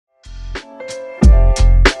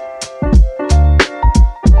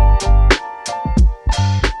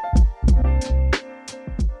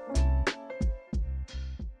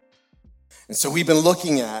So we've been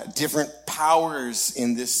looking at different powers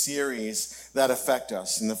in this series that affect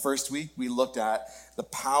us. In the first week, we looked at the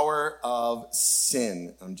power of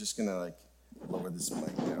sin. I'm just going to lower this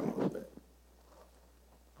mic down a little bit.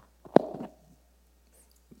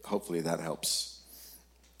 Hopefully that helps.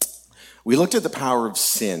 We looked at the power of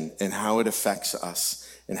sin and how it affects us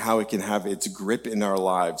and how it can have its grip in our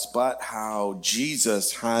lives, but how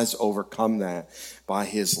Jesus has overcome that by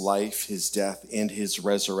his life, his death, and his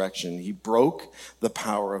resurrection. He broke the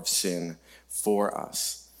power of sin for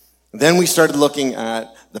us. Then we started looking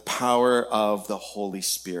at the power of the Holy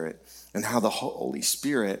Spirit and how the Holy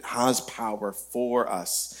Spirit has power for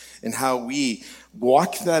us and how we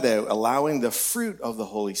walk that out, allowing the fruit of the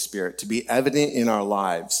Holy Spirit to be evident in our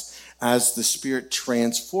lives as the Spirit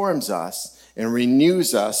transforms us and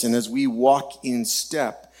renews us, and as we walk in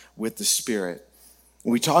step with the Spirit.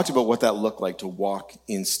 We talked about what that looked like to walk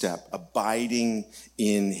in step, abiding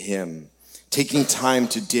in him, taking time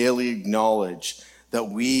to daily acknowledge that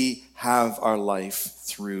we have our life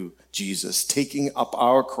through Jesus, taking up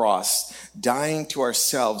our cross, dying to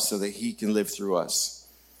ourselves so that he can live through us,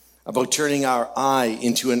 about turning our I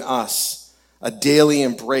into an us, a daily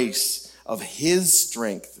embrace of his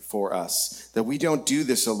strength for us, that we don't do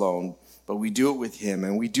this alone, but we do it with him,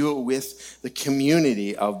 and we do it with the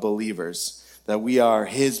community of believers, that we are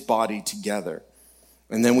his body together.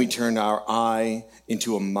 And then we turn our I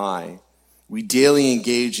into a my. We daily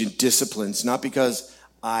engage in disciplines, not because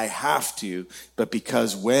I have to, but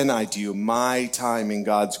because when I do, my time in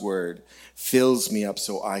God's word fills me up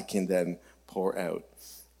so I can then pour out.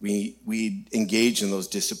 We engage in those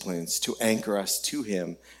disciplines to anchor us to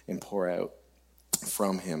him and pour out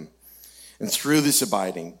from him. And through this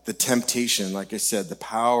abiding, the temptation, like I said, the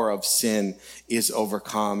power of sin is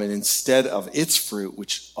overcome. And instead of its fruit,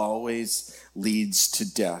 which always leads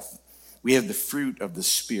to death, we have the fruit of the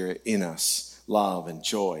Spirit in us: love and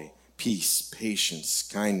joy, peace, patience,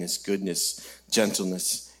 kindness, goodness,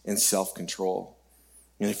 gentleness, and self-control.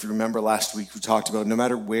 And if you remember last week, we talked about no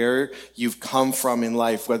matter where you've come from in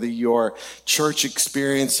life, whether your church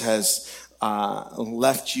experience has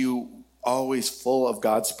left you always full of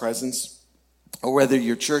God's presence, or whether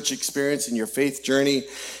your church experience and your faith journey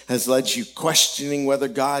has led you questioning whether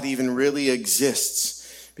God even really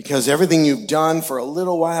exists, because everything you've done for a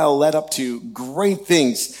little while led up to great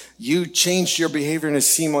things. You changed your behavior and it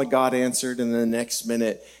seemed like God answered, and then the next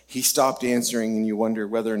minute he stopped answering, and you wonder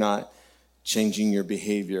whether or not changing your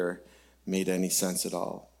behavior made any sense at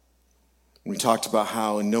all. We talked about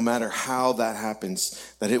how, and no matter how that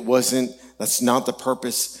happens, that's not the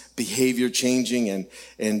purpose, behavior changing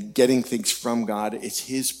and getting things from God. It's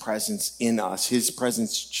his presence in us, his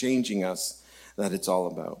presence changing us, that it's all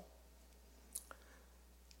about.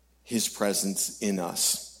 His presence in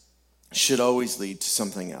us should always lead to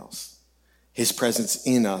something else. His presence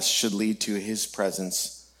in us should lead to his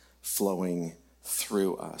presence flowing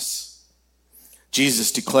through us.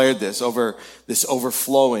 Jesus declared this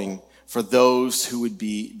overflowing for those who would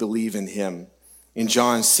believe in him. In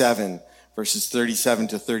John 7, verses 37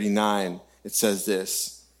 to 39, it says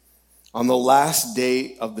this: On the last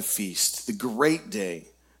day of the feast, the great day,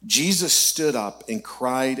 Jesus stood up and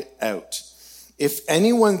cried out, "If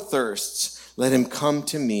anyone thirsts, let him come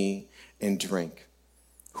to me and drink.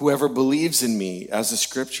 Whoever believes in me, as the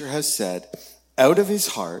scripture has said, out of his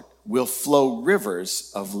heart will flow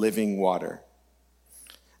rivers of living water."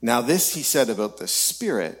 Now this he said about the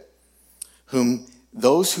Spirit, whom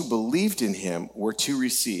those who believed in him were to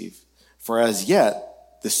receive. For as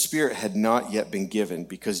yet, the Spirit had not yet been given,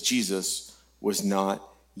 because Jesus was not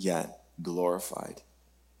yet glorified.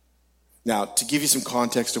 Now, to give you some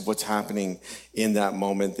context of what's happening in that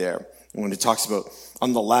moment there, when it talks about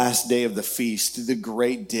on the last day of the feast, the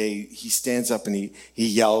great day, he stands up and he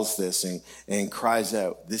yells this and cries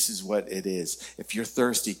out, "This is what it is. If you're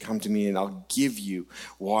thirsty, come to me and I'll give you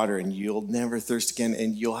water, and you'll never thirst again,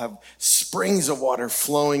 and you'll have springs of water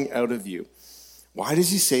flowing out of you." Why does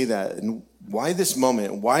he say that? And why this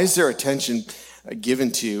moment? Why is there attention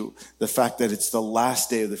given to the fact that it's the last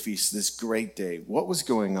day of the feast, this great day? What was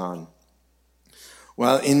going on?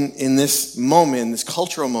 Well, in this moment, this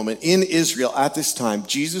cultural moment in Israel at this time,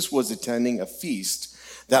 Jesus was attending a feast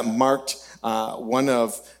that marked one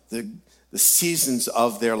of the seasons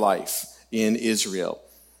of their life in Israel.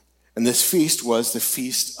 And this feast was the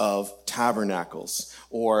Feast of Tabernacles,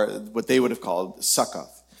 or what they would have called Sukkot.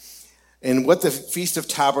 And what the Feast of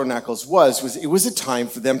Tabernacles was it was a time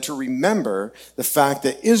for them to remember the fact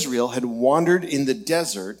that Israel had wandered in the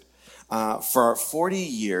desert for 40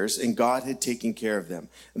 years, and God had taken care of them.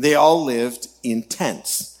 They all lived in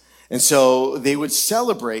tents. And so they would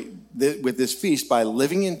celebrate with this feast by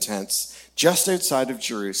living in tents, just outside of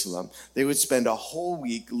Jerusalem. They would spend a whole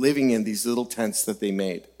week living in these little tents that they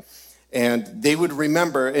made. And they would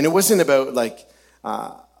remember, and it wasn't about like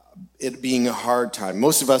it being a hard time.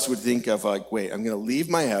 Most of us would think of like, wait, I'm going to leave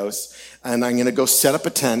my house and I'm going to go set up a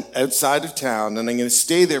tent outside of town and I'm going to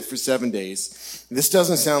stay there for 7 days. This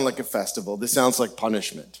doesn't sound like a festival. This sounds like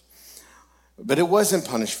punishment. But it wasn't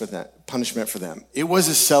punishment for them. It was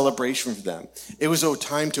a celebration for them. It was a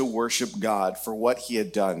time to worship God for what he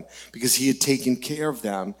had done because he had taken care of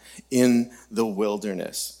them in the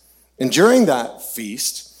wilderness. And during that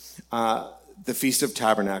feast, the Feast of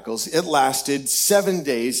Tabernacles, it lasted 7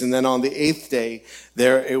 days, and then on the 8th day,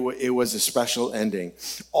 it was a special ending.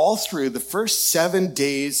 All through the first 7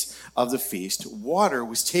 days of the feast, water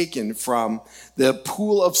was taken from the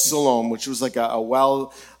pool of Siloam, which was like a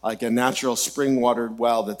well, like a natural spring watered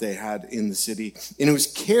well that they had in the city, and it was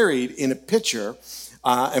carried in a pitcher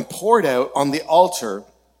and poured out on the altar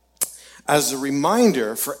as a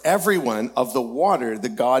reminder for everyone of the water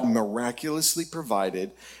that God miraculously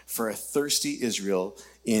provided for a thirsty Israel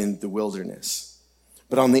in the wilderness.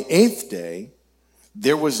 But on the 8th day,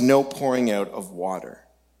 there was no pouring out of water.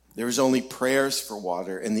 There was only prayers for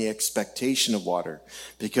water and the expectation of water,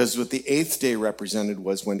 because what the 8th day represented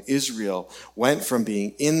was when Israel went from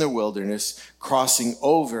being in the wilderness, crossing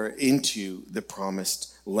over into the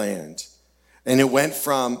promised land. And it went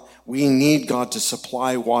from, we need God to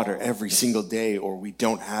supply water every single day or we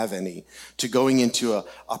don't have any, to going into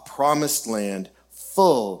a promised land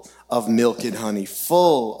full of milk and honey,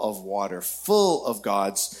 full of water, full of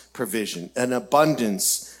God's provision, an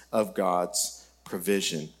abundance of God's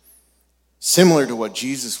provision. Similar to what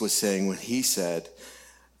Jesus was saying when he said,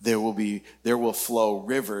 there will flow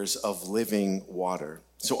rivers of living water.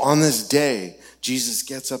 So on this day, Jesus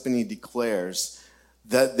gets up and he declares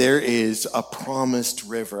that there is a promised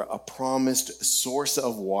river, a promised source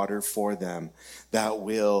of water for them that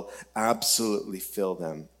will absolutely fill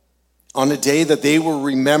them. On a day that they were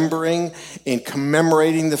remembering and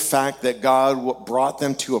commemorating the fact that God brought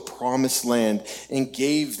them to a promised land and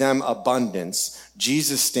gave them abundance,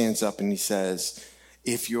 Jesus stands up and he says,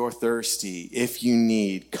 if you're thirsty, if you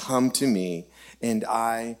need, come to me and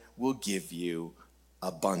I will give you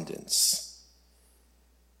abundance.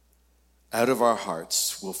 Out of our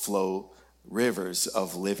hearts will flow rivers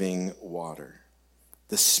of living water,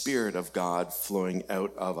 the Spirit of God flowing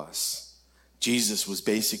out of us. Jesus was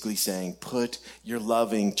basically saying, put your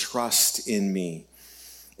loving trust in me,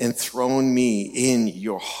 enthrone me in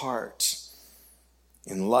your heart,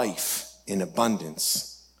 and life in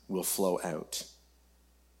abundance will flow out.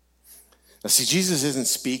 Now, see, Jesus isn't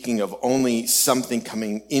speaking of only something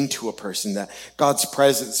coming into a person, that God's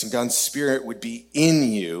presence and God's Spirit would be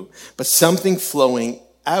in you, but something flowing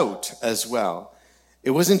out as well. It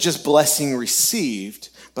wasn't just blessing received,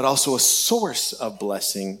 but also a source of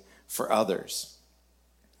blessing for others.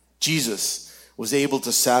 Jesus was able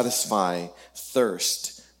to satisfy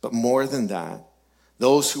thirst, but more than that,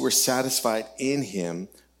 those who were satisfied in him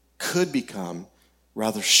should become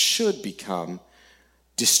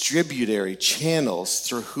distributary channels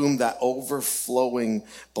through whom that overflowing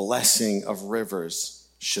blessing of rivers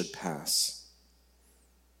should pass.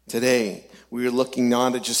 Today, we are looking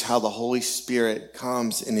not at just how the Holy Spirit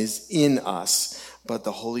comes and is in us, but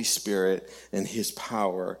the Holy Spirit and his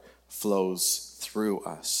power flows through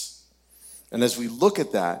us. And as we look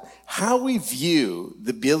at that, how we view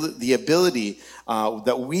the ability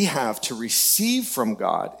that we have to receive from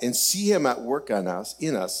God and see him at work in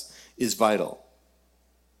us is vital.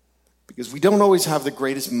 Because we don't always have the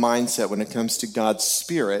greatest mindset when it comes to God's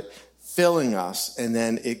Spirit filling us and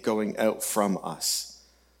then it going out from us.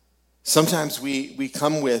 Sometimes we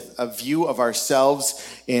come with a view of ourselves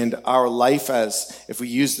and our life as, if we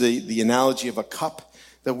use the analogy of a cup,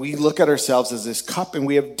 that we look at ourselves as this cup and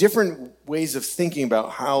we have different ways of thinking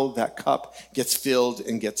about how that cup gets filled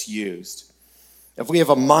and gets used. If we have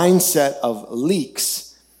a mindset of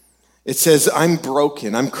leaks, it says, I'm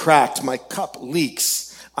broken, I'm cracked, my cup leaks.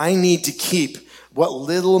 I need to keep what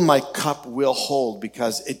little my cup will hold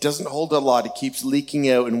because it doesn't hold a lot. It keeps leaking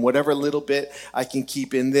out, and whatever little bit I can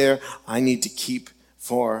keep in there, I need to keep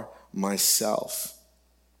for myself.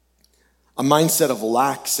 A mindset of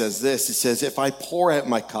lack says this. It says, if I pour out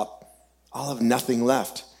my cup, I'll have nothing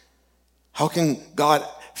left. How can God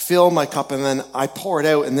fill my cup and then I pour it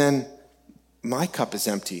out and then my cup is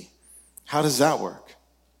empty? How does that work?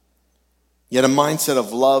 Yet a mindset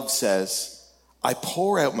of love says, I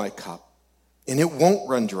pour out my cup and it won't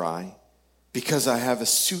run dry because I have a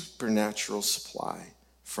supernatural supply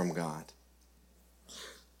from God.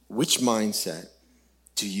 Which mindset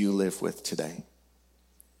do you live with today?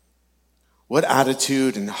 What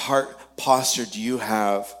attitude and heart posture do you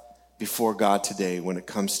have before God today when it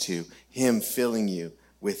comes to him filling you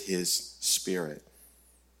with his Spirit?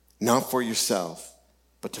 Not for yourself,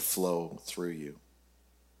 but to flow through you.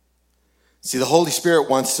 See, the Holy Spirit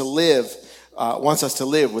wants us to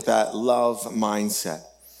live with that love mindset,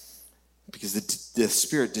 because the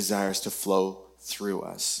Spirit desires to flow through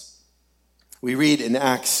us. We read in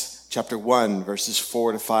Acts chapter 1, verses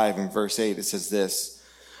 4-5 and verse 8, it says this: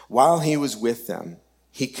 while he was with them,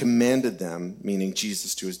 he commanded them, meaning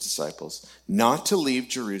Jesus to his disciples, not to leave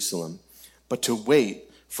Jerusalem, but to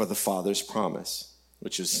wait for the Father's promise,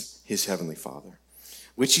 which is his heavenly Father,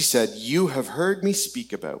 which he said, you have heard me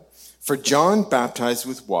speak about. For John baptized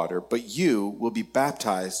with water, but you will be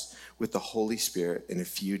baptized with the Holy Spirit in a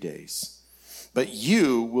few days. But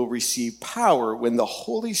you will receive power when the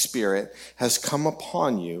Holy Spirit has come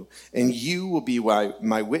upon you, and you will be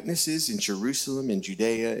my witnesses in Jerusalem and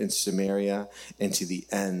Judea and Samaria and to the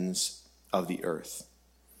ends of the earth.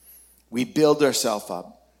 We build ourselves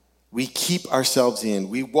up. We keep ourselves in.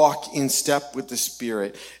 We walk in step with the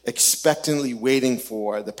Spirit, expectantly waiting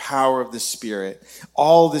for the power of the Spirit.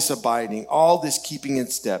 All this abiding, all this keeping in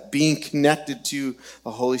step, being connected to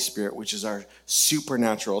the Holy Spirit, which is our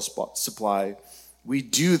supernatural supply. We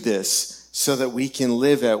do this so that we can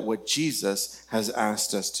live out what Jesus has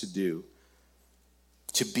asked us to do,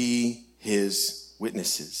 to be his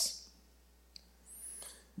witnesses.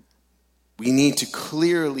 We need to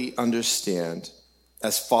clearly understand,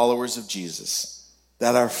 as followers of Jesus,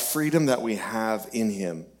 that our freedom that we have in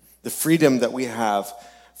him, the freedom that we have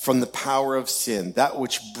from the power of sin, that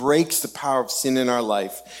which breaks the power of sin in our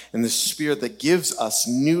life, and the Spirit that gives us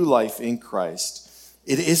new life in Christ,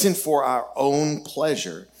 it isn't for our own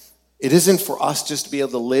pleasure. It isn't for us just to be able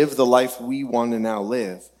to live the life we want to now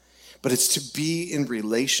live, but it's to be in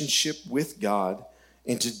relationship with God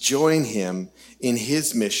and to join him in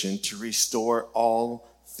his mission to restore all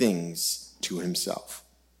things to himself.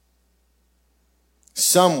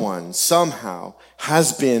 Someone, somehow,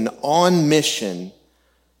 has been on mission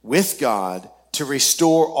with God to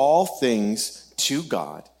restore all things to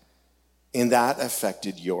God, and that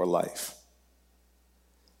affected your life.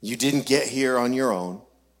 You didn't get here on your own.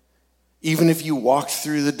 Even if you walked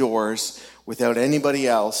through the doors without anybody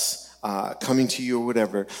else coming to you or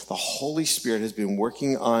whatever, the Holy Spirit has been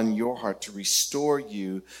working on your heart to restore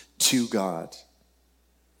you to God.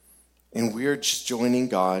 And we're just joining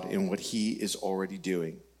God in what he is already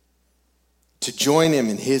doing. To join him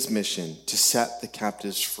in his mission to set the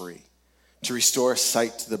captives free, to restore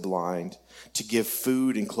sight to the blind, to give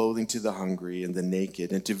food and clothing to the hungry and the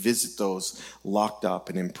naked, and to visit those locked up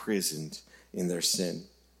and imprisoned in their sin.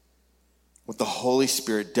 What the Holy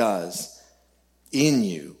Spirit does in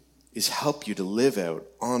you is help you to live out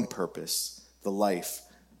on purpose the life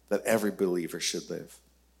that every believer should live.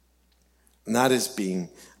 And that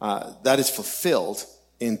is fulfilled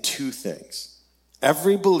in two things.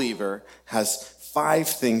 Every believer has 5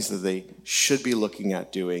 things that they should be looking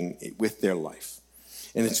at doing with their life.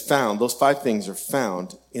 And those 5 things are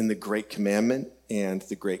found in the Great Commandment and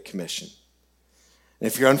the Great Commission. And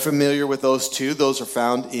if you're unfamiliar with those 2, those are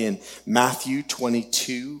found in Matthew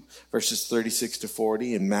 22, verses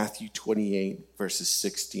 36-40, and Matthew 28, verses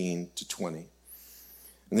 16-20.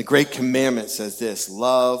 And the Great Commandment says this: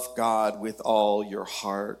 love God with all your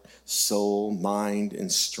heart, soul, mind, and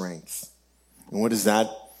strength. And what is that?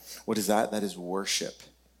 What is that? That is worship.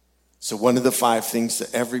 So one of the 5 things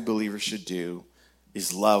that every believer should do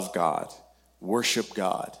is love God, worship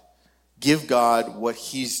God, give God what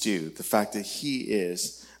he's due, the fact that he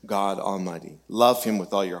is God Almighty. Love him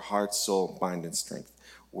with all your heart, soul, mind, and strength.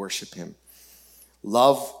 Worship him.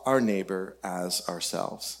 Love our neighbor as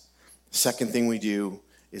ourselves. The second thing we do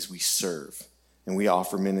is we serve, and we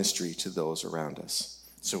offer ministry to those around us.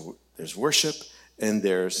 So there's worship, and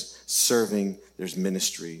there's serving, there's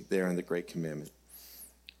ministry there in the Great Commandment.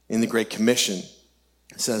 In the Great Commission,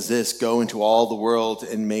 it says this: go into all the world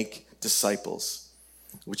and make disciples,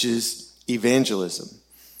 which is evangelism.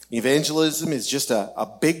 Evangelism is just a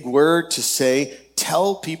big word to say,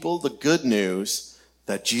 tell people the good news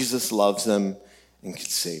that Jesus loves them and can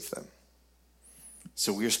save them.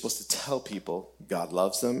 So we are supposed to tell people God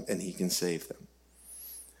loves them and he can save them.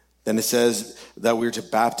 Then it says that we're to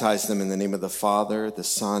baptize them in the name of the Father, the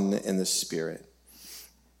Son, and the Spirit.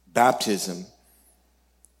 Baptism,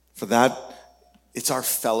 for that, it's our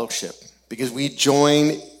fellowship. Because we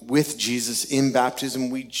join with Jesus in baptism,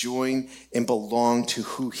 we join and belong to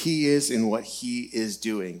who he is and what he is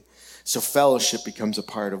doing. So fellowship becomes a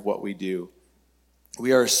part of what we do.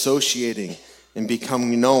 We are associating and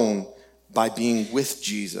becoming known by being with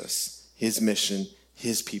Jesus, his mission,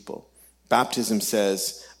 his people, Baptism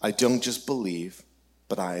says, I don't just believe,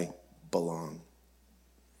 but I belong.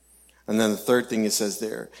 And then the third thing it says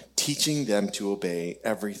there, teaching them to obey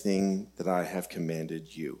everything that I have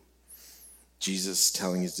commanded you. Jesus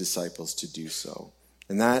telling his disciples to do so.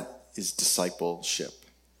 And that is discipleship.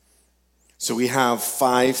 So we have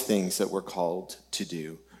 5 things that we're called to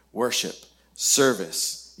do: worship,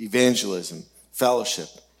 service, evangelism, fellowship,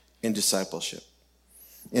 and discipleship.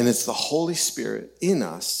 And it's the Holy Spirit in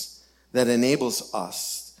us that enables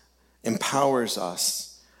us, empowers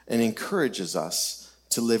us, and encourages us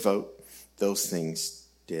to live out those things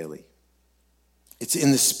daily. It's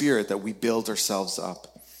in the Spirit that we build ourselves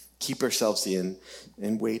up, keep ourselves in,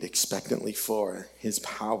 and wait expectantly for his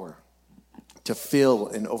power to fill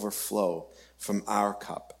and overflow from our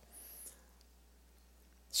cup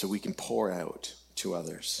so we can pour out to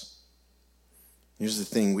others. Here's the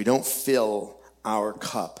thing, we don't fill our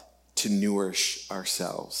cup to nourish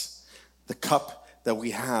ourselves. The cup that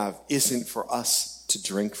we have isn't for us to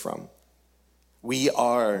drink from. We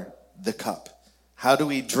are the cup. How do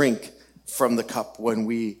we drink from the cup when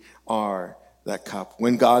we are that cup?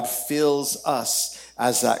 When God fills us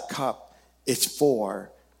as that cup, it's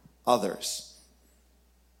for others.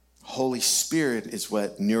 Holy Spirit is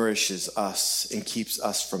what nourishes us and keeps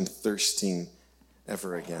us from thirsting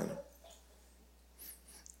ever again.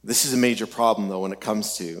 This is a major problem, though, when it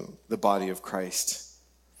comes to the body of Christ.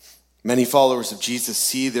 Many followers of Jesus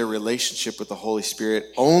see their relationship with the Holy Spirit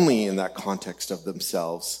only in that context of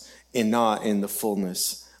themselves and not in the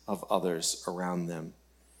fullness of others around them.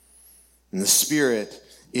 And the Spirit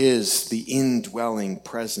is the indwelling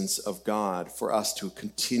presence of God for us to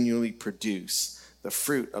continually produce the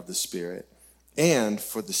fruit of the Spirit and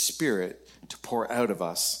for the Spirit to pour out of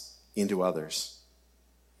us into others.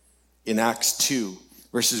 In Acts 2,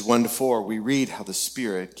 verses 1-4, we read how the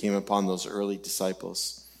Spirit came upon those early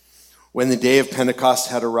disciples. When the day of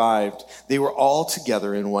Pentecost had arrived, they were all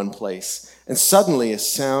together in one place, and suddenly a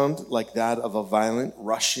sound like that of a violent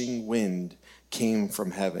rushing wind came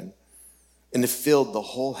from heaven, and it filled the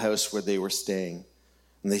whole house where they were staying.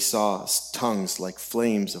 And they saw tongues like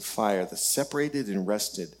flames of fire that separated and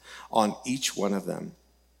rested on each one of them.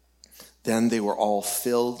 Then they were all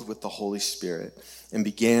filled with the Holy Spirit and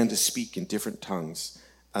began to speak in different tongues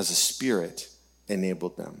as the Spirit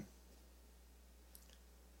enabled them.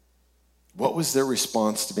 What was their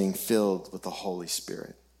response to being filled with the Holy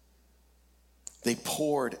Spirit? They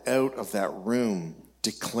poured out of that room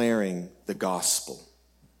declaring the gospel.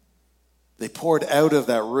 They poured out of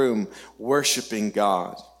that room worshiping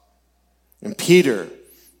God. And Peter,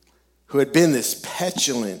 who had been this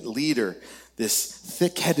petulant leader, this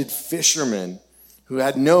thick-headed fisherman who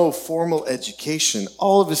had no formal education,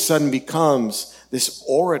 all of a sudden becomes this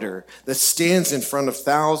orator that stands in front of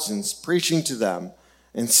thousands, preaching to them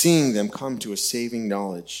and seeing them come to a saving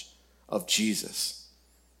knowledge of Jesus.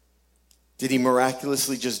 Did he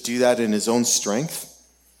miraculously just do that in his own strength?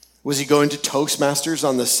 Was he going to Toastmasters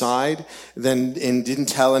on the side and didn't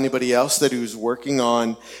tell anybody else that he was working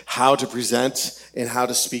on how to present and how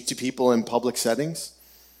to speak to people in public settings?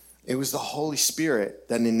 It was the Holy Spirit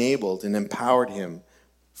that enabled and empowered him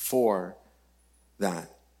for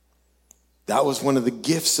that. That was one of the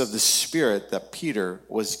gifts of the Spirit that Peter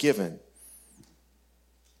was given.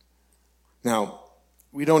 Now,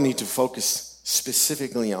 we don't need to focus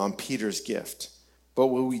specifically on Peter's gift, but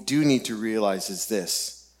what we do need to realize is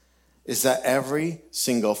this, is that every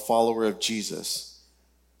single follower of Jesus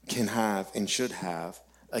can have and should have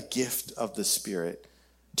a gift of the Spirit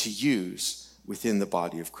to use within the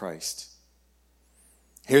body of Christ.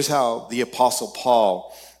 Here's how the Apostle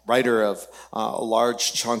Paul, writer of a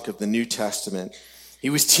large chunk of the New Testament, he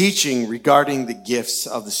was teaching regarding the gifts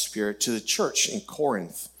of the Spirit to the church in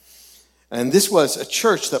Corinth. And this was a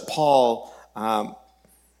church that Paul,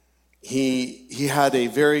 he had a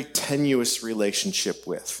very tenuous relationship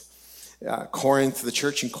with. Corinth, the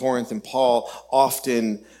church in Corinth and Paul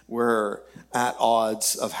often were at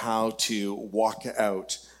odds of how to walk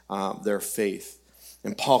out their faith.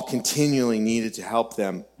 And Paul continually needed to help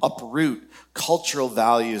them uproot cultural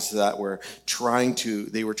values that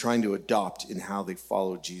they were trying to adopt in how they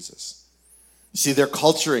followed Jesus. You see, their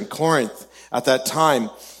culture in Corinth at that time,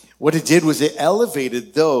 what it did was it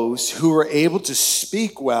elevated those who were able to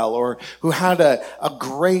speak well or who had a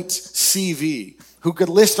great CV, who could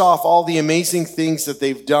list off all the amazing things that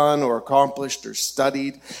they've done or accomplished or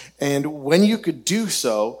studied. And when you could do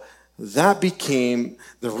so, that became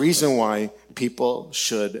the reason why people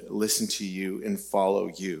should listen to you and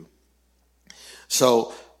follow you.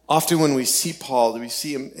 So Often when we see Paul, we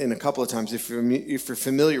see him in a couple of times. If you're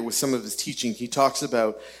familiar with some of his teaching, he talks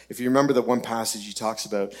about, if you remember the one passage he talks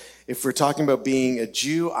about, if we're talking about being a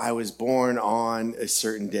Jew, I was born on a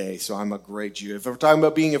certain day, so I'm a great Jew. If we're talking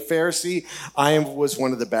about being a Pharisee, was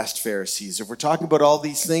one of the best Pharisees. If we're talking about all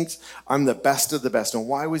these things, I'm the best of the best. And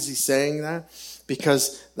why was he saying that?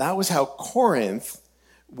 Because that was how Corinth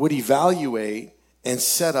would evaluate and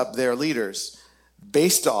set up their leaders.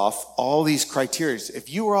 Based off all these criteria. If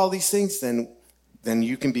you are all these things, then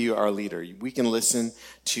you can be our leader. We can listen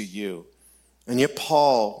to you. And yet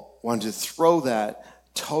Paul wanted to throw that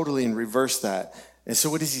totally and reverse that. And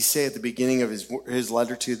so what does he say at the beginning of his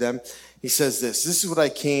letter to them? He says this is what I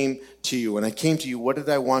came to you. When I came to you, what did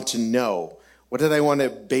I want to know? What did I want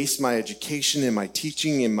to base my education and my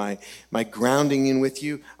teaching and my grounding in with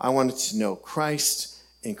you? I wanted to know Christ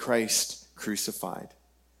and Christ crucified.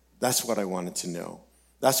 That's what I wanted to know.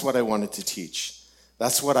 That's what I wanted to teach.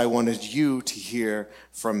 That's what I wanted you to hear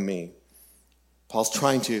from me. Paul's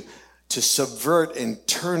trying to subvert and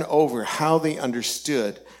turn over how they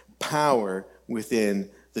understood power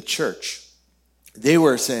within the church. They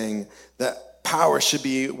were saying that power should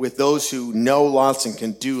be with those who know lots and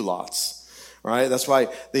can do lots. Right? That's why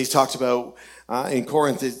they talked about in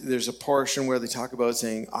Corinth, there's a portion where they talk about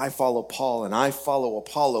saying, I follow Paul, and I follow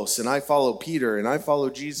Apollos, and I follow Peter, and I follow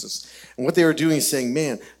Jesus. And what they were doing is saying,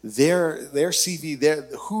 man, their CV,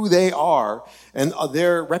 who they are, and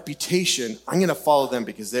their reputation, I'm going to follow them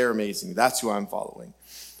because they're amazing. That's who I'm following.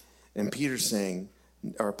 And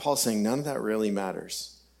Paul's saying, none of that really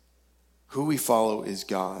matters. Who we follow is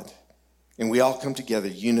God. And we all come together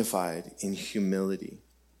unified in humility.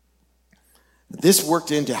 This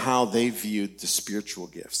worked into how they viewed the spiritual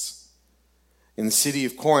gifts. In the city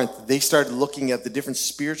of Corinth, they started looking at the different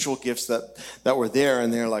spiritual gifts that were there,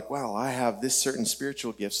 and they're like, wow, I have this certain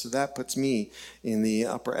spiritual gift, so that puts me in the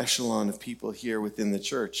upper echelon of people here within the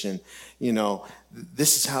church. And,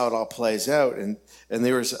 this is how it all plays out. And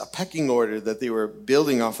there was a pecking order that they were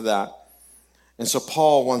building off of that. And so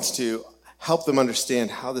Paul wants to help them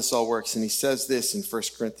understand how this all works. And he says this in 1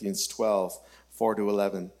 Corinthians 12,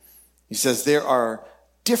 4-11. He says, there are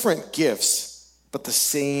different gifts, but the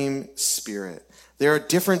same Spirit. There are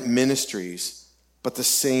different ministries, but the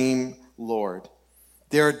same Lord.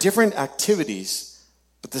 There are different activities,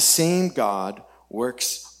 but the same God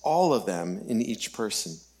works all of them in each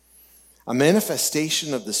person. A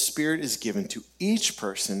manifestation of the Spirit is given to each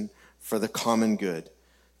person for the common good.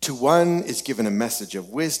 To one is given a message of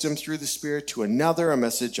wisdom through the Spirit, to another a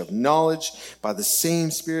message of knowledge by the same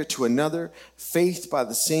Spirit, to another faith by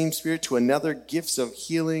the same Spirit, to another gifts of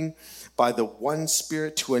healing by the one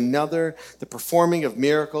Spirit, to another the performing of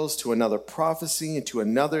miracles, to another prophecy, and to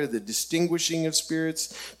another the distinguishing of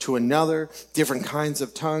spirits, to another different kinds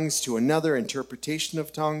of tongues, to another interpretation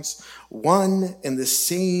of tongues. One and the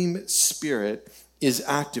same Spirit is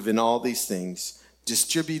active in all these things,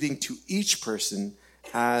 distributing to each person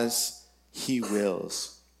as he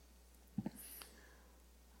wills.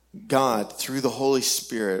 God, through the Holy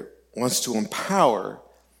Spirit, wants to empower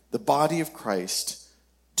the body of Christ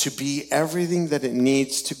to be everything that it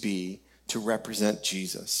needs to be to represent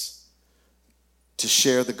Jesus, to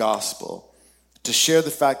share the gospel, to share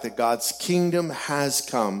the fact that God's kingdom has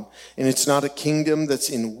come, and it's not a kingdom that's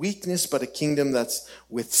in weakness, but a kingdom that's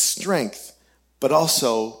with strength, but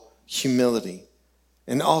also humility,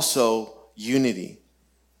 and also unity.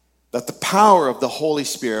 That the power of the Holy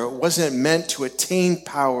Spirit wasn't meant to attain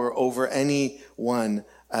power over anyone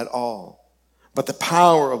at all. But the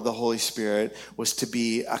power of the Holy Spirit was to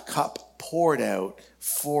be a cup poured out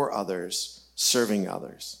for others, serving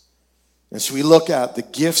others. And so we look at the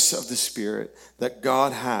gifts of the Spirit that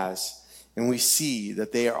God has, and we see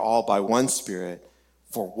that they are all by one Spirit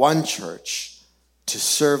for one church to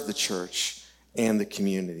serve the church and the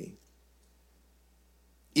community.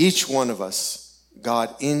 Each one of us,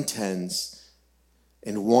 God intends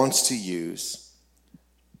and wants to use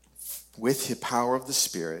with the power of the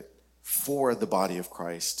Spirit for the body of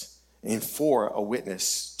Christ and for a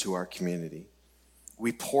witness to our community.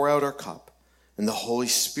 We pour out our cup and the Holy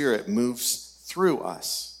Spirit moves through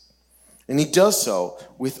us. And he does so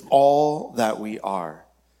with all that we are.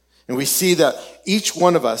 And we see that each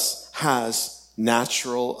one of us has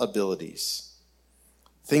natural abilities.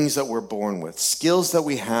 Things that we're born with, skills that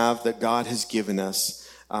we have that God has given us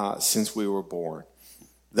since we were born.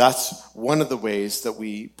 That's one of the ways that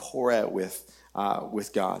we pour out with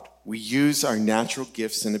God. We use our natural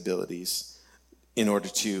gifts and abilities in order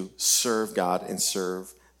to serve God and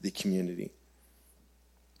serve the community.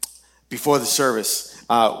 Before the service,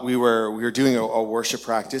 we were doing a worship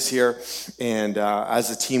practice here, and as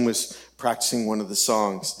the team was practicing one of the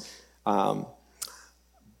songs,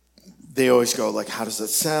 they always go like, how does that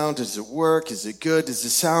sound? Does it work? Is it good? Does it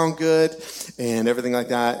sound good? And everything like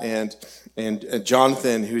that. And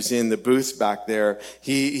Jonathan, who's in the booth back there,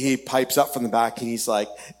 he pipes up from the back and he's like,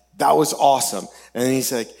 that was awesome. And then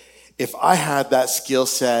he's like, if I had that skill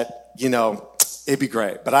set, it'd be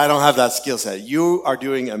great. But I don't have that skill set. You are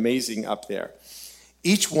doing amazing up there.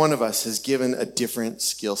 Each one of us has given a different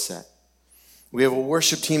skill set. We have a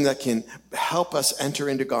worship team that can help us enter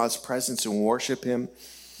into God's presence and worship him.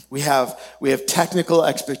 We have technical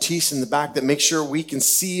expertise in the back that makes sure we can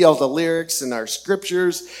see all the lyrics and our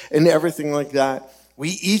scriptures and everything like that. We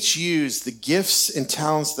each use the gifts and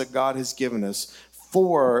talents that God has given us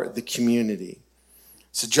for the community.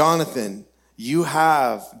 So Jonathan, you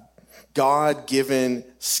have God-given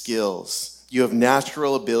skills. You have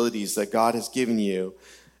natural abilities that God has given you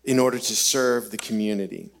in order to serve the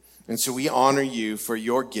community. And so we honor you for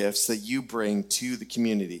your gifts that you bring to the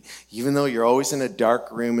community. Even though you're always in a dark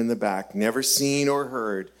room in the back, never seen or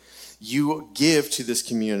heard, you give to this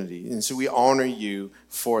community. And so we honor you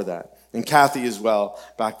for that. And Kathy as well,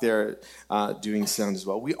 back there doing sound as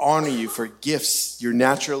well. We honor you for gifts, your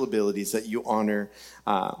natural abilities that you honor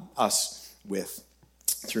us with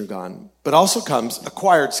through God. But also comes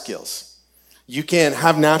acquired skills. You can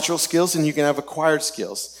have natural skills and you can have acquired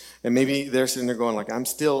skills. And maybe they're sitting there going like, I'm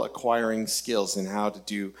still acquiring skills in how to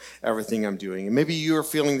do everything I'm doing. And maybe you're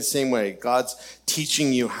feeling the same way. God's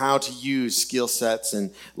teaching you how to use skill sets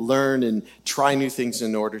and learn and try new things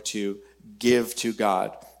in order to give to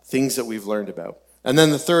God, things that we've learned about. And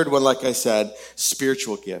then the third one, like I said,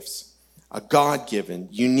 spiritual gifts. A God-given,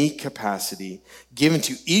 unique capacity given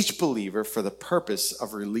to each believer for the purpose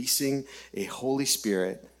of releasing a Holy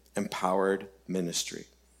Spirit-empowered ministry.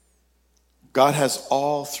 God has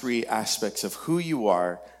all three aspects of who you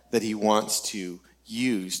are that he wants to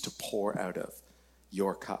use to pour out of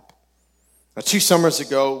your cup. Now, 2 summers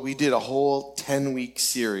ago, we did a whole 10-week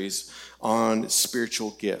series on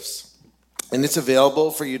spiritual gifts. And it's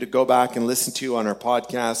available for you to go back and listen to on our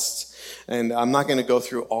podcasts. And I'm not going to go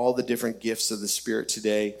through all the different gifts of the Spirit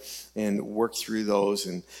today and work through those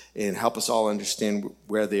and help us all understand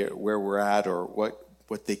where we're at or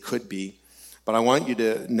what they could be. But I want you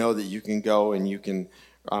to know that you can go and you can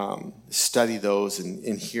study those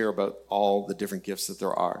and hear about all the different gifts that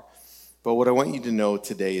there are. But what I want you to know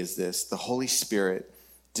today is this: the Holy Spirit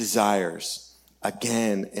desires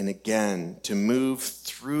again and again to move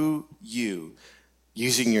through you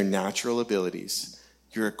using your natural abilities,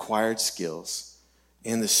 your acquired skills,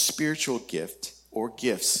 and the spiritual gift or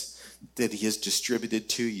gifts that he has distributed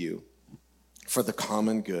to you for the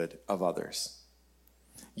common good of others.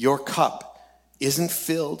 Your cup isn't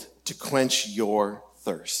filled to quench your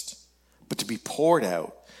thirst, but to be poured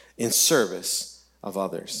out in service of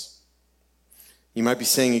others. You might be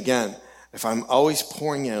saying again, if I'm always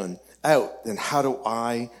pouring out, then how do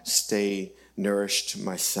I stay nourished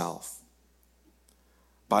myself?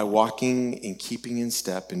 By walking and keeping in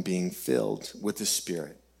step and being filled with the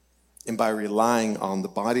Spirit, and by relying on the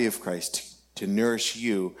body of Christ to nourish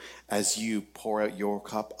you as you pour out your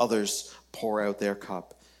cup, others pour out their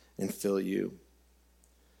cup and fill you.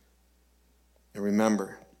 And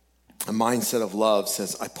remember, a mindset of love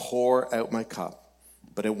says, I pour out my cup,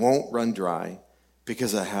 but it won't run dry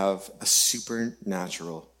because I have a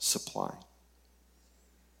supernatural supply.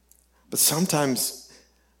 But sometimes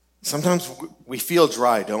we feel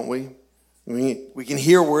dry, don't we? We can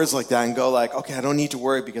hear words like that and go like, okay, I don't need to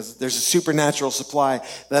worry because there's a supernatural supply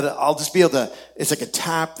that I'll just be able to, it's like a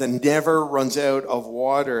tap that never runs out of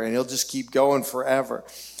water and it'll just keep going forever.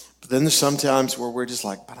 But then there's some times where we're just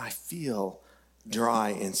like, but I feel dry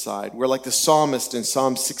inside. We're like the psalmist in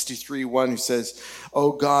Psalm 63:1 who says,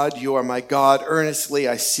 "Oh God, you are my God. Earnestly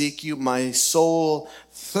I seek you. My soul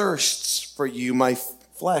thirsts for you. My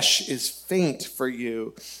flesh is faint for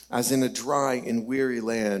you, as in a dry and weary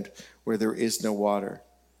land where there is no water."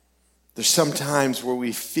 There's some times where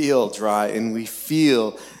we feel dry and we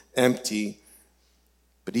feel empty.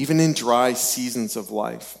 But even in dry seasons of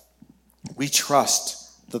life, we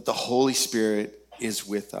trust that the Holy Spirit is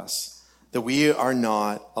with us. That we are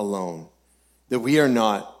not alone, that we are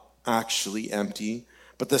not actually empty,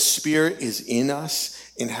 but the Spirit is in us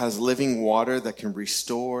and has living water that can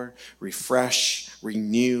restore, refresh,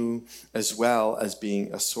 renew, as well as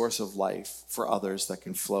being a source of life for others that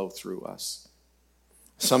can flow through us.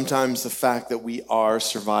 Sometimes the fact that we are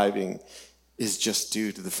surviving is just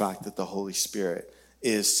due to the fact that the Holy Spirit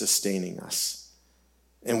is sustaining us.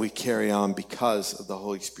 And we carry on because of the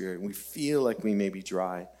Holy Spirit. We feel like we may be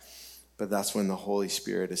dry, but that's when the Holy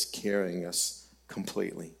Spirit is carrying us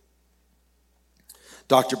completely.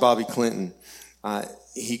 Dr. Bobby Clinton,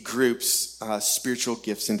 he groups spiritual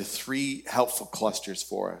gifts into 3 helpful clusters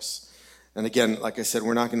for us. And again, like I said,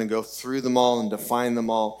 we're not going to go through them all and define them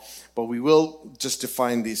all, but we will just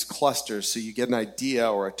define these clusters so you get an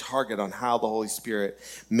idea or a target on how the Holy Spirit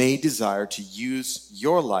may desire to use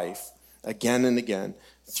your life again and again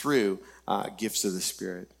through gifts of the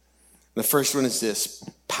Spirit. The first one is this: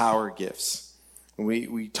 power gifts.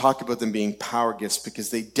 We talk about them being power gifts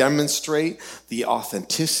because they demonstrate the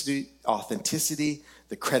authenticity,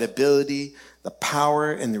 the credibility, the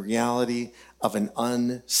power, and the reality of an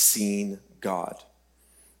unseen God.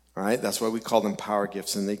 All right, that's why we call them power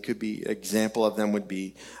gifts, and they could be, example of them would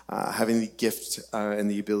be having the gift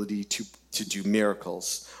and the ability to do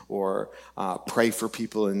miracles, or pray for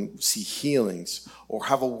people and see healings, or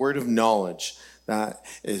have a word of knowledge that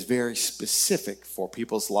is very specific for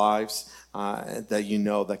people's lives that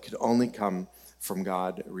that could only come from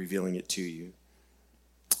God revealing it to you.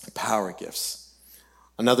 Power gifts.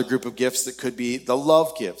 Another group of gifts that could be the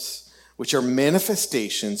love gifts, which are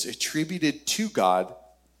manifestations attributed to God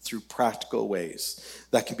through practical ways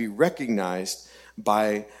that can be recognized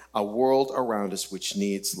by a world around us which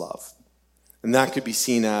needs love. And that could be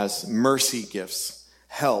seen as mercy gifts,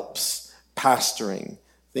 helps, pastoring,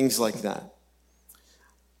 things like that.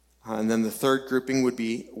 And then the third grouping would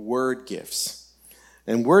be word gifts.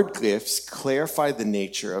 And word gifts clarify the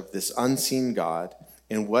nature of this unseen God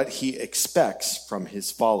and what he expects from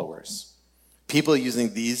his followers. People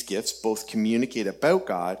using these gifts both communicate about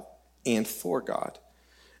God and for God.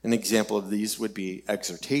 An example of these would be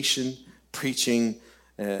exhortation, preaching,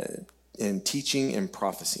 and teaching and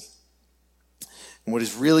prophecy. And what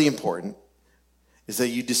is really important is that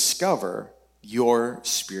you discover your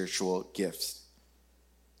spiritual gifts,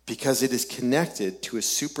 because it is connected to a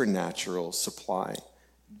supernatural supply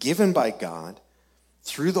given by God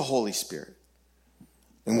through the Holy Spirit.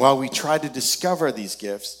 And while we try to discover these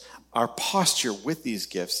gifts, our posture with these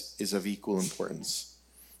gifts is of equal importance.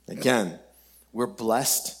 Again, we're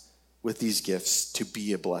blessed with these gifts to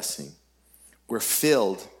be a blessing. We're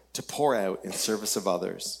filled to pour out in service of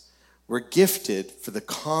others. We're gifted for the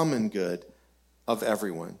common good of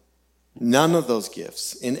everyone. None of those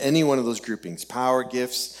gifts, in any one of those groupings, power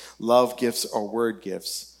gifts, love gifts, or word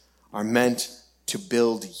gifts, are meant to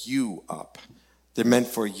build you up. They're meant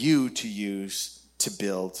for you to use to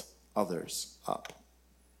build others up.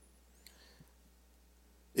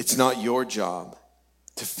 It's not your job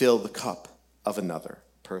to fill the cup of another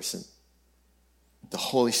person. The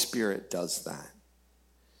Holy Spirit does that.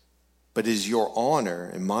 But it is your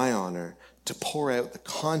honor and my honor to pour out the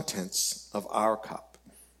contents of our cup,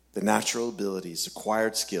 the natural abilities,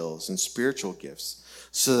 acquired skills, and spiritual gifts,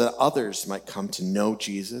 so that others might come to know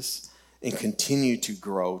Jesus and continue to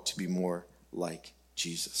grow to be more like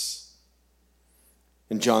Jesus.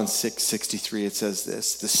 In John 6:63, it says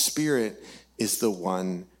this: the Spirit is the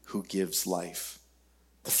one who gives life.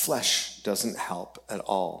 The flesh doesn't help at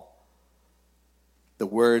all. The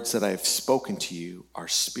words that I have spoken to you are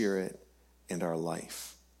spirit and are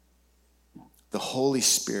life. The Holy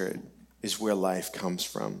Spirit is where life comes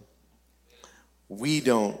from. We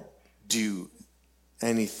don't do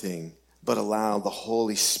anything but allow the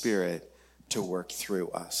Holy Spirit to work through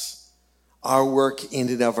us. Our work in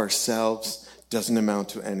and of ourselves doesn't amount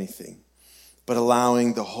to anything, but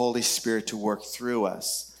allowing the Holy Spirit to work through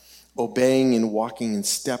us, obeying and walking in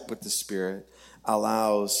step with the Spirit,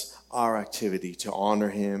 allows our activity to honor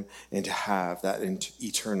him and to have that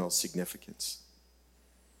eternal significance.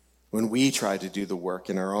 When we try to do the work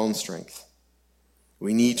in our own strength,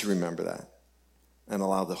 we need to remember that and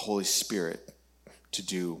allow the Holy Spirit to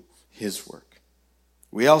do his work.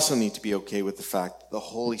 We also need to be okay with the fact that the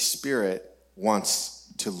Holy Spirit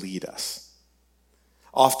wants to lead us.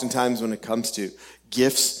 Oftentimes when it comes to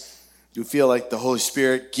gifts, you feel like the Holy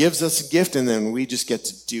Spirit gives us a gift and then we just get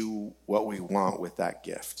to do what we want with that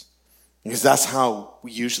gift. Because that's how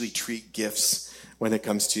we usually treat gifts when it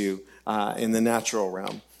comes to in the natural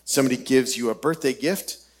realm. Somebody gives you a birthday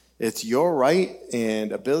gift, it's your right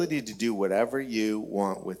and ability to do whatever you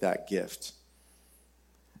want with that gift.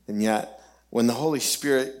 And yet, when the Holy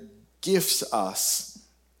Spirit gifts us,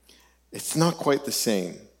 it's not quite the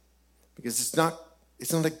same. Because it's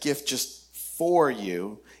not a gift just for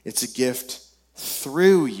you, it's a gift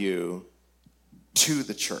through you to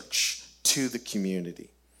the church, to the community.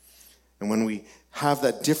 And when we have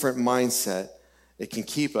that different mindset, it can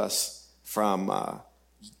keep us from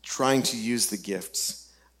trying to use the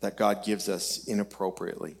gifts that God gives us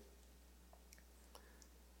inappropriately.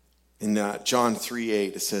 In John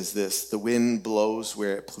 3:8, it says this: the wind blows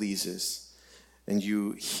where it pleases, and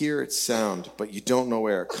you hear its sound, but you don't know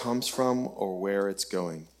where it comes from or where it's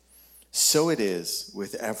going. So it is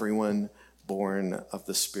with everyone born of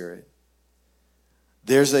the Spirit.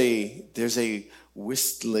 There's a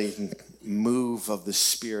whistling move of the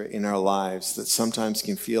Spirit in our lives that sometimes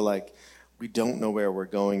can feel like we don't know where we're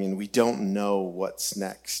going and we don't know what's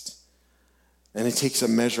next. And it takes a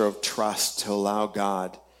measure of trust to allow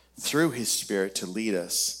God, through his Spirit, to lead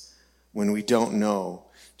us when we don't know.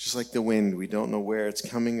 Just like the wind, we don't know where it's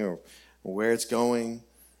coming or where it's going,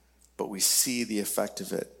 but we see the effect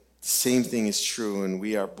of it. The same thing is true when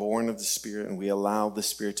we are born of the Spirit and we allow the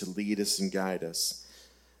Spirit to lead us and guide us.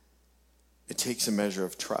 It takes a measure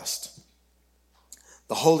of trust.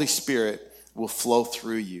 The Holy Spirit will flow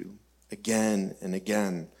through you again and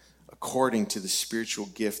again according to the spiritual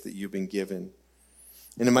gift that you've been given.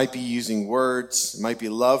 And it might be using words, it might be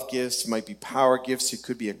love gifts, it might be power gifts, it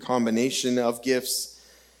could be a combination of gifts.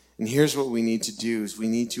 And here's what we need to do is we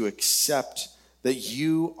need to accept that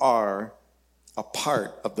you are a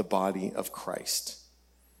part of the body of Christ.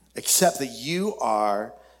 Accept that you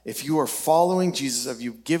are, if you are following Jesus, if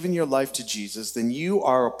you've given your life to Jesus, then you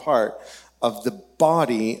are a part of the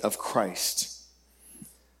body of Christ.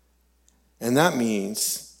 And that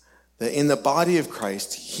means that in the body of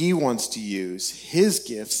Christ, he wants to use his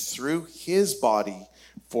gifts through his body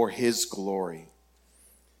for his glory.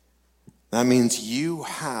 That means you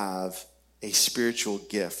have a spiritual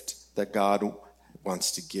gift that God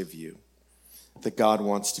wants to give you, that God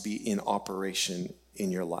wants to be in operation in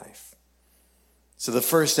your life. So the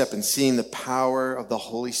first step in seeing the power of the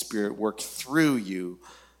Holy Spirit work through you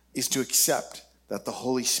is to accept that the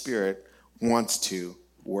Holy Spirit wants to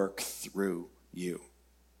work through you.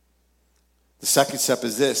 The second step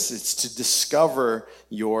is this: it's to discover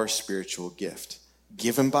your spiritual gift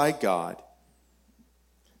given by God.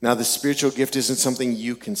 Now, the spiritual gift isn't something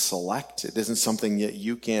you can select. It isn't something that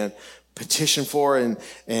you can petition for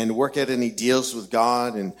and work out any deals with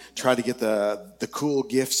God and try to get the cool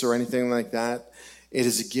gifts or anything like that. It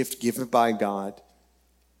is a gift given by God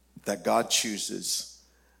that God chooses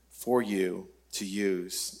for you to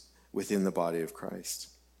use within the body of Christ.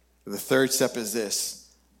 The third step is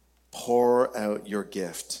this: pour out your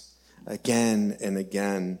gift again and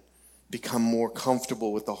again. Become more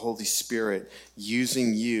comfortable with the Holy Spirit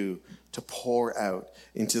using you to pour out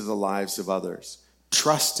into the lives of others.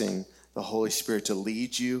 Trusting the Holy Spirit to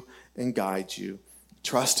lead you and guide you.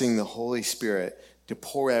 Trusting the Holy Spirit to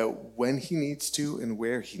pour out when he needs to and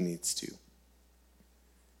where he needs to.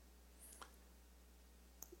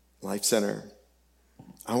 Life Center,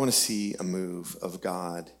 I want to see a move of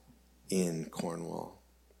God in Cornwall.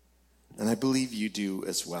 And I believe you do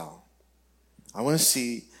as well. I want to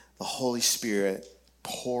see the Holy Spirit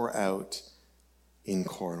pour out in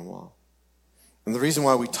Cornwall. And the reason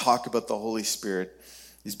why we talk about the Holy Spirit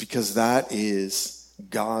is because that is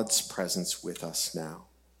God's presence with us now.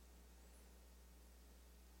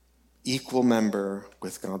 Equal member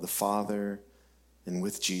with God the Father and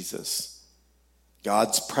with Jesus.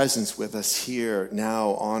 God's presence with us here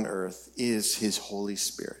now on earth is his Holy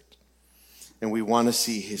Spirit. And we want to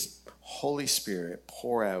see his Holy Spirit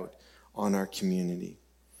pour out on our community.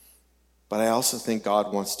 But I also think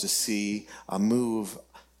God wants to see a move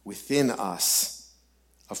within us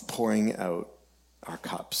of pouring out our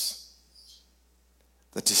cups.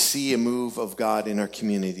 That to see a move of God in our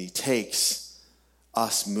community takes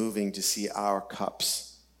us moving to see our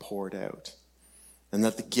cups poured out. And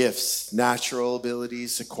that the gifts, natural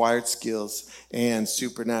abilities, acquired skills, and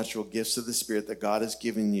supernatural gifts of the Spirit that God has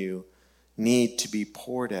given you need to be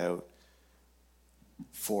poured out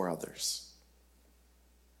for others.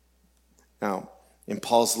 Now, in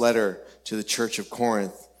Paul's letter to the church of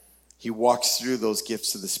Corinth, he walks through those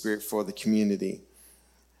gifts of the Spirit for the community.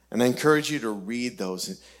 And I encourage you to read those.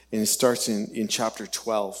 And it starts in chapter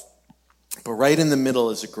 12. But right in the middle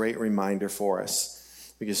is a great reminder for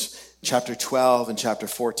us. Because chapter 12 and chapter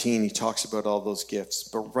 14, he talks about all those gifts.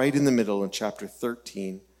 But right in the middle in chapter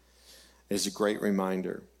 13 is a great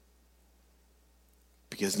reminder.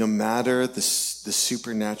 Because no matter the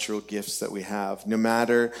supernatural gifts that we have, no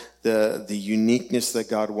matter the uniqueness that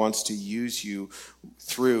God wants to use you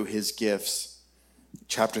through his gifts,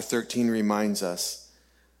 chapter 13 reminds us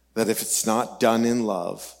that if it's not done in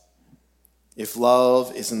love, if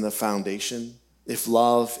love isn't the foundation, if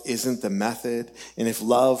love isn't the method, and if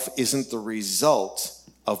love isn't the result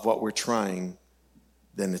of what we're trying,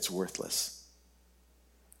 then it's worthless.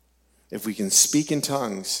 If we can speak in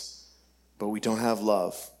tongues, but we don't have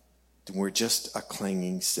love, then we're just a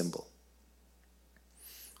clanging cymbal.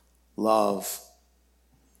 Love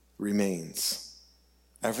remains.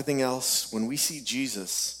 Everything else, when we see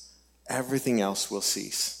Jesus, everything else will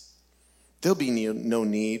cease. There'll be no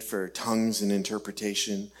need for tongues and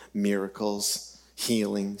interpretation, miracles,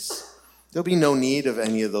 healings. There'll be no need of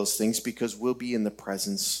any of those things because we'll be in the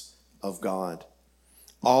presence of God.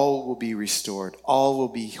 All will be restored. All will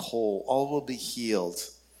be whole. All will be healed.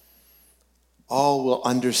 All will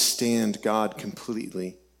understand God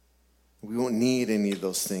completely. We won't need any of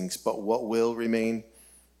those things, but what will remain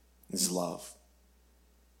is love.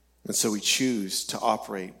 And so we choose to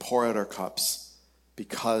operate, pour out our cups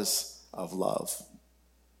because of love.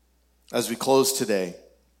 As we close today,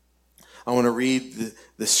 I want to read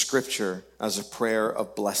the scripture as a prayer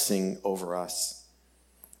of blessing over us.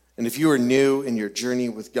 And if you are new in your journey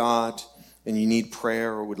with God and you need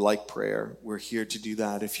prayer or would like prayer, we're here to do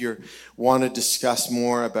that. If you want to discuss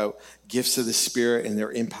more about gifts of the Spirit and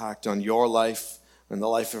their impact on your life and the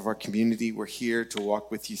life of our community, we're here to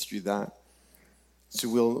walk with you through that. So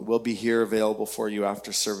we'll be here available for you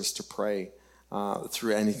after service to pray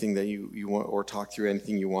through anything that you want, or talk through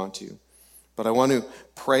anything you want to. But I want to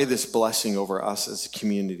pray this blessing over us as a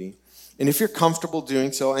community. And if you're comfortable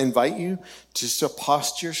doing so, I invite you to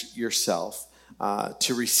posture yourself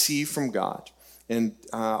to receive from God. And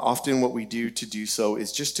often what we do to do so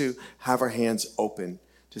is just to have our hands open,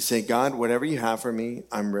 to say, God, whatever you have for me,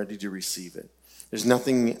 I'm ready to receive it. There's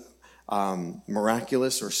nothing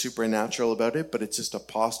miraculous or supernatural about it, but it's just a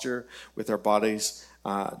posture with our bodies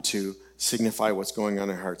to signify what's going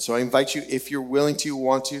on in our hearts. So I invite you, if you're willing to,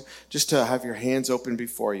 want to, just to have your hands open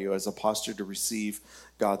before you as a posture to receive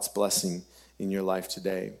God's blessing in your life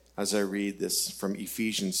today. As I read this from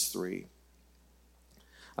Ephesians 3,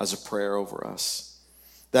 as a prayer over us,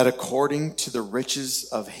 that according to the riches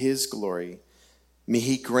of his glory, may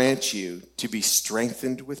he grant you to be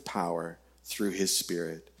strengthened with power through his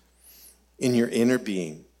Spirit in your inner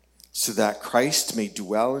being, so that Christ may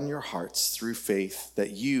dwell in your hearts through faith,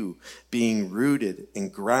 that you, being rooted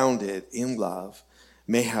and grounded in love,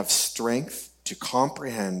 may have strength to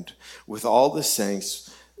comprehend with all the saints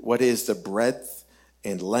what is the breadth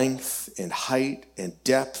and length and height and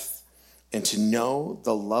depth, and to know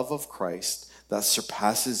the love of Christ that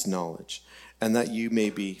surpasses knowledge, and that you may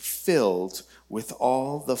be filled with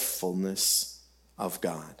all the fullness of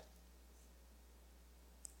God.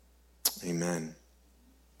 Amen.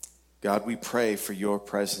 God, we pray for your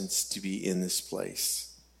presence to be in this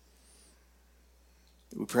place.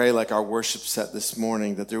 We pray, like our worship set this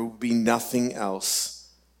morning, that there will be nothing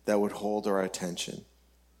else that would hold our attention.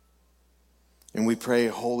 And we pray,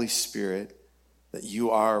 Holy Spirit, that you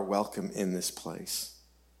are welcome in this place.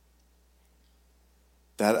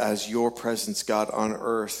 That as your presence, God, on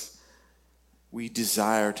earth, we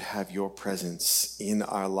desire to have your presence in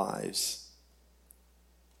our lives.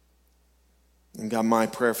 And God, my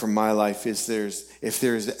prayer for my life is if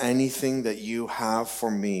there's anything that you have for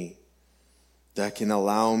me that can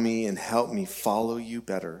allow me and help me follow you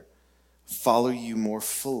better, follow you more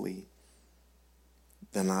fully,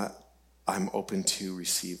 then I'm open to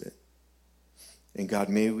receive it. And God,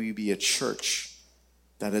 may we be a church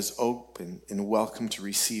that is open and welcome to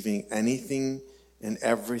receiving anything and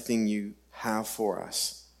everything you have for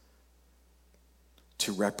us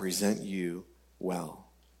to represent you well.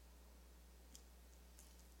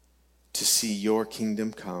 To see your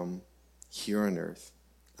kingdom come here on earth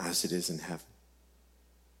as it is in heaven.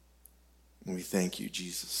 And we thank you,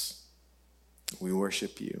 Jesus. We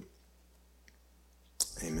worship you.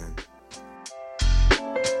 Amen.